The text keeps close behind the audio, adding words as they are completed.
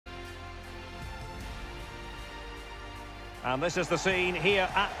And this is the scene here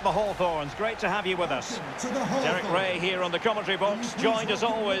at the Hawthorns. Great to have you with us. Derek Ray here on the commentary box, joined as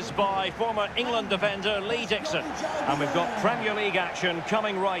always by former England defender Lee Dixon. And we've got Premier League action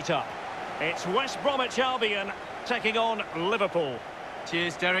coming right up. It's West Bromwich Albion taking on Liverpool.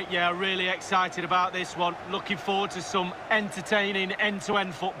 Cheers, Derek. Yeah, really excited about this one. Looking forward to some entertaining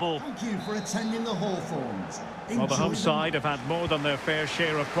end-to-end football. Thank you for attending the Hawthorns. Well, the home side have had more than their fair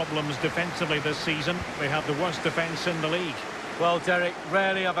share of problems defensively this season. They have the worst defence in the league. Well, Derek,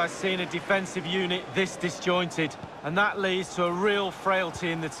 rarely have I seen a defensive unit this disjointed. And that leads to a real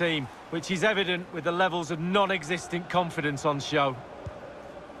frailty in the team, which is evident with the levels of non-existent confidence on show.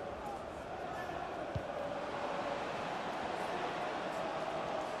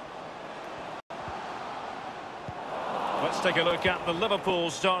 Let's take a look at the Liverpool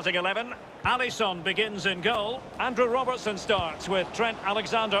starting 11. Alisson begins in goal. Andrew Robertson starts with Trent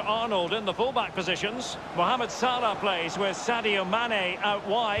Alexander-Arnold in the fullback positions. Mohamed Salah plays with Sadio Mane out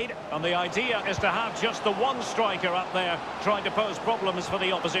wide. And the idea is to have just the one striker up there trying to pose problems for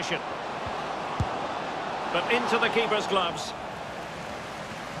the opposition. But into the keeper's gloves.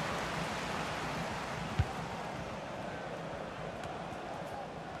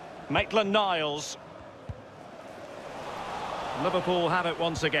 Maitland-Niles. Liverpool have it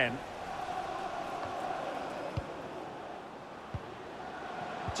once again.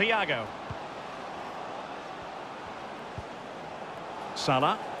 Thiago.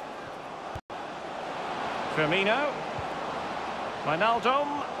 Salah. Firmino.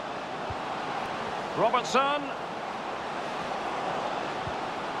 Wijnaldum. Robertson.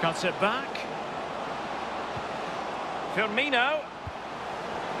 Cuts it back. Firmino.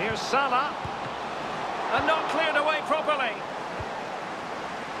 Here's Salah. And not cleared away properly.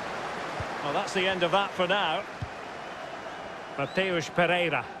 Well, that's the end of that for now. Matheus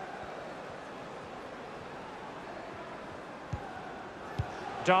Pereira.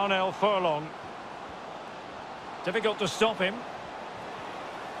 Darnell Furlong. Difficult to stop him.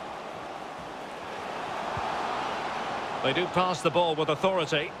 They do pass the ball with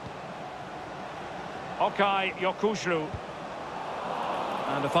authority. Okay Yokushlu.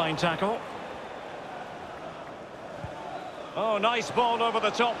 And a fine tackle. Oh, nice ball over the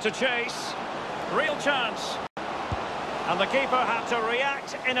top to chase. Real chance. And the keeper had to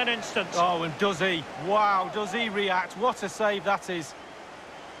react in an instant. Oh, and does he? Wow, does he react? What a save that is.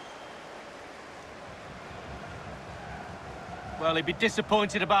 Well, he'd be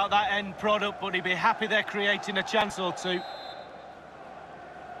disappointed about that end product, but he'd be happy they're creating a chance or two.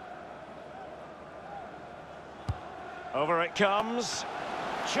 Over it comes.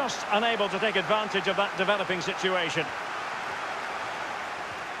 Just unable to take advantage of that developing situation.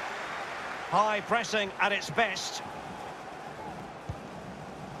 High pressing at its best.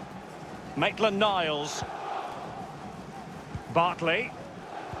 Maitland-Niles. Bartley.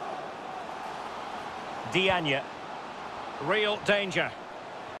 Diagne. Real danger.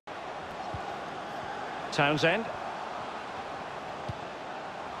 Townsend.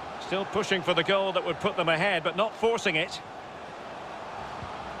 Still pushing for the goal that would put them ahead, but not forcing it.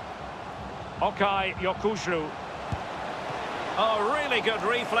 Okay Yokushlu. Oh, really good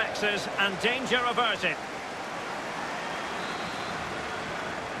reflexes and danger averted.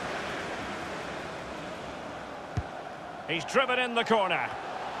 He's driven in the corner.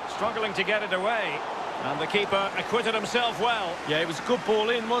 Struggling to get it away. And the keeper acquitted himself well. Yeah, it was a good ball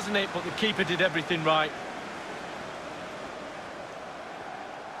in, wasn't it? But the keeper did everything right.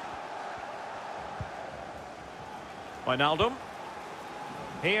 Wijnaldum.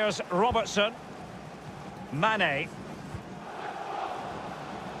 Here's Robertson. Mane.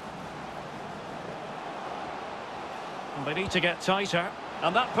 And they need to get tighter.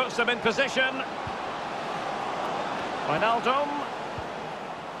 And that puts them in position. Wijnaldum.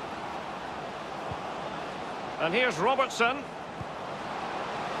 And here's Robertson.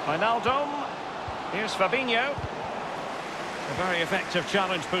 Wijnaldum. Here's Fabinho. A very effective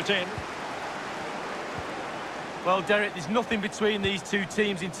challenge put in. Well, Derek, there's nothing between these two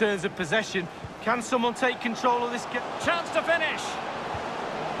teams in terms of possession. Can someone take control of this game? Chance to finish.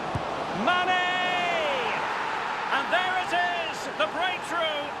 Mane! And there it is, the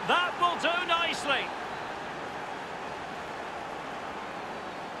breakthrough. That will do nicely.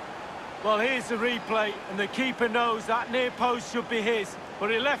 Well, here's the replay, and the keeper knows that near post should be his, but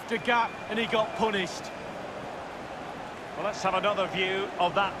he left a gap and he got punished. Well, let's have another view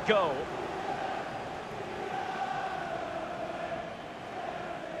of that goal.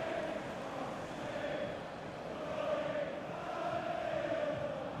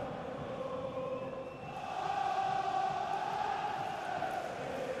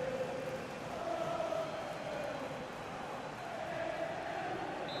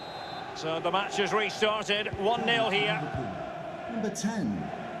 So the match has restarted, 1-0 here. Liverpool. Number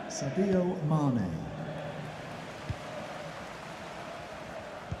 10, Sadio Mane.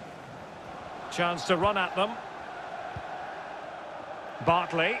 Chance to run at them.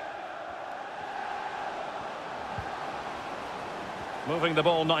 Bartley. Moving the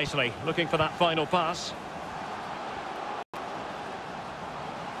ball nicely, looking for that final pass.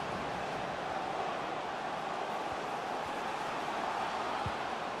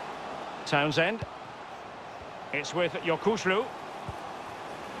 Townsend. It's with Yokushlu.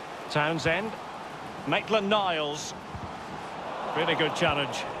 Townsend. Maitland-Niles. Really good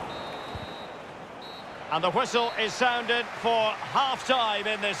challenge. And the whistle is sounded for half-time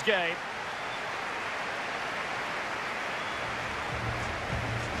in this game.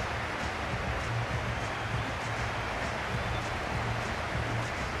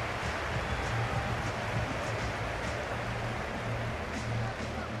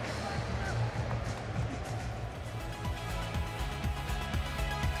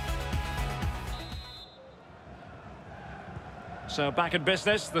 So back in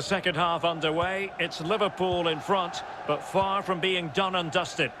business, the second half underway. It's Liverpool in front, but far from being done and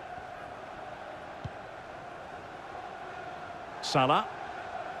dusted. Salah.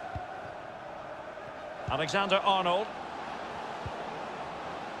 Alexander-Arnold.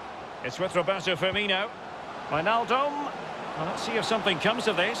 It's with Roberto Firmino. Wijnaldum. Well, let's see if something comes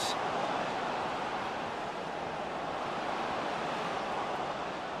of this.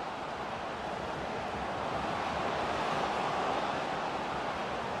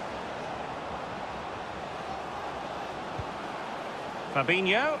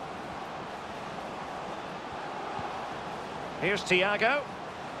 Fabinho. Here's Thiago.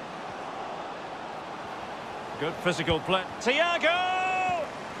 Good physical play. Thiago!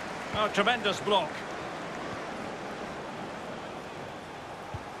 Oh, tremendous block.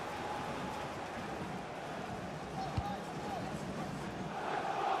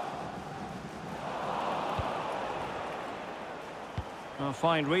 A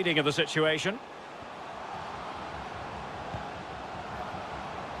fine reading of the situation.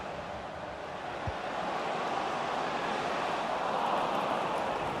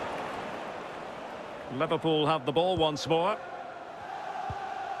 Liverpool have the ball once more.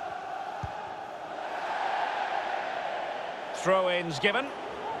 Throw-ins given.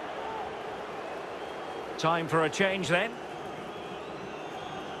 Time for a change then.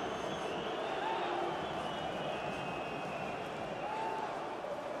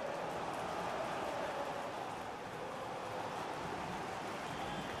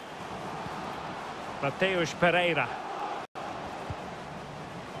 Mateusz Pereira.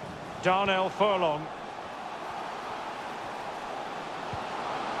 Darnell Furlong.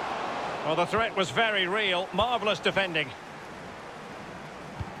 Well, the threat was very real. Marvellous defending.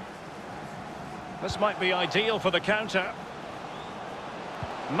 This might be ideal for the counter.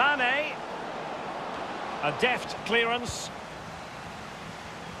 Mane. A deft clearance.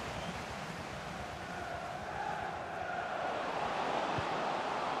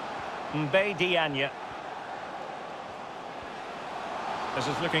 Mbaye Diagne. This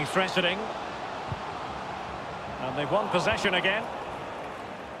is looking threatening. And they've won possession again.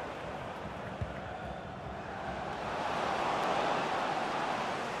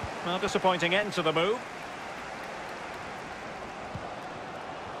 Well, disappointing end to the move.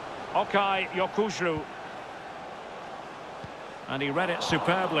 Okay, Yokushlu. And he read it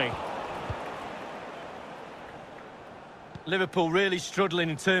superbly. Liverpool really struggling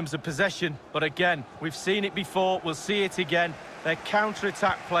in terms of possession, but again, we've seen it before, we'll see it again. Their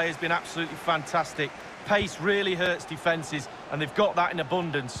counter-attack play has been absolutely fantastic. Pace really hurts defences, and they've got that in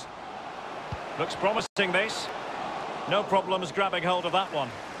abundance. Looks promising, this. No problems grabbing hold of that one.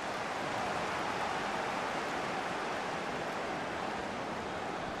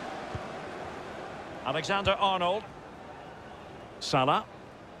 Alexander-Arnold. Salah.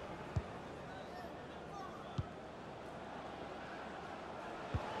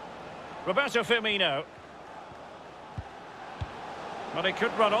 Roberto Firmino. But he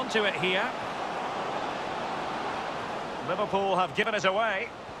could run onto it here. Liverpool have given it away.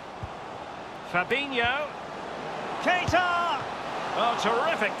 Fabinho. Keita! Oh,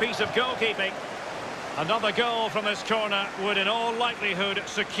 terrific piece of goalkeeping. Another goal from this corner would in all likelihood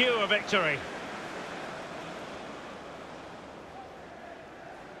secure victory.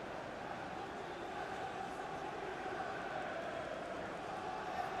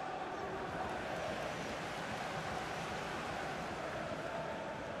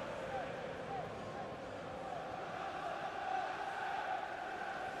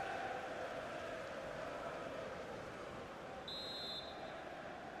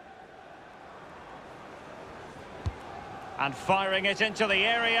 And firing it into the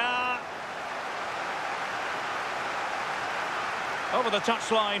area. Over the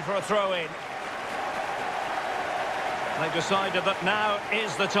touchline for a throw-in. They've decided that now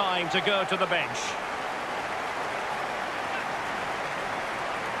is the time to go to the bench.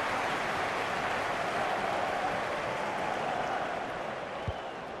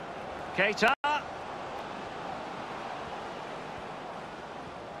 Keita.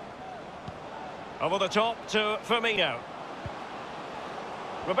 Over the top to Firmino.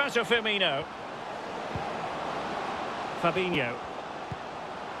 Roberto Firmino. Fabinho.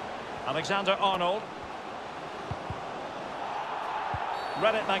 Alexander-Arnold.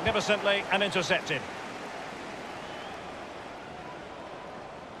 Read it magnificently and intercepted.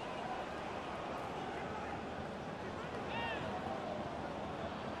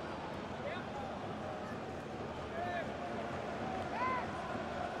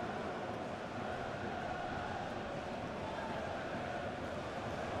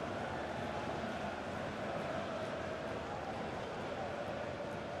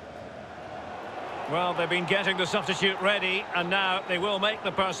 Well, they've been getting the substitute ready, and now they will make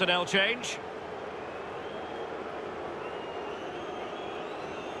the personnel change.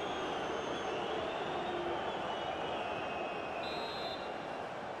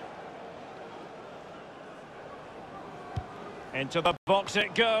 Into the box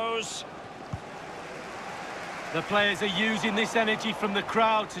it goes. The players are using this energy from the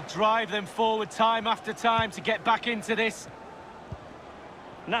crowd to drive them forward time after time to get back into this.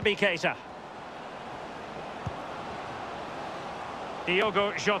 Naby Keita.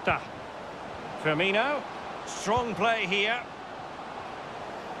 Diogo Jota. Firmino. Strong play here.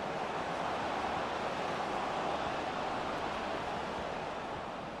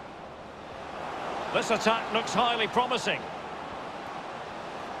 This attack looks highly promising.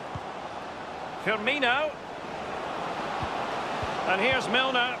 Firmino. And here's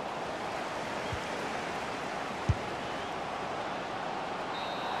Milner.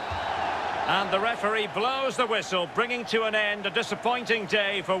 And the referee blows the whistle, bringing to an end a disappointing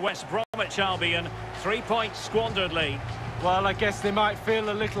day for West Bromwich Albion. 3 points squandered lead. Well, I guess they might feel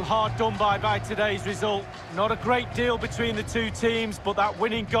a little hard done by today's result. Not a great deal between the two teams, but that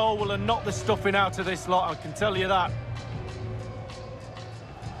winning goal will have knocked the stuffing out of this lot, I can tell you that.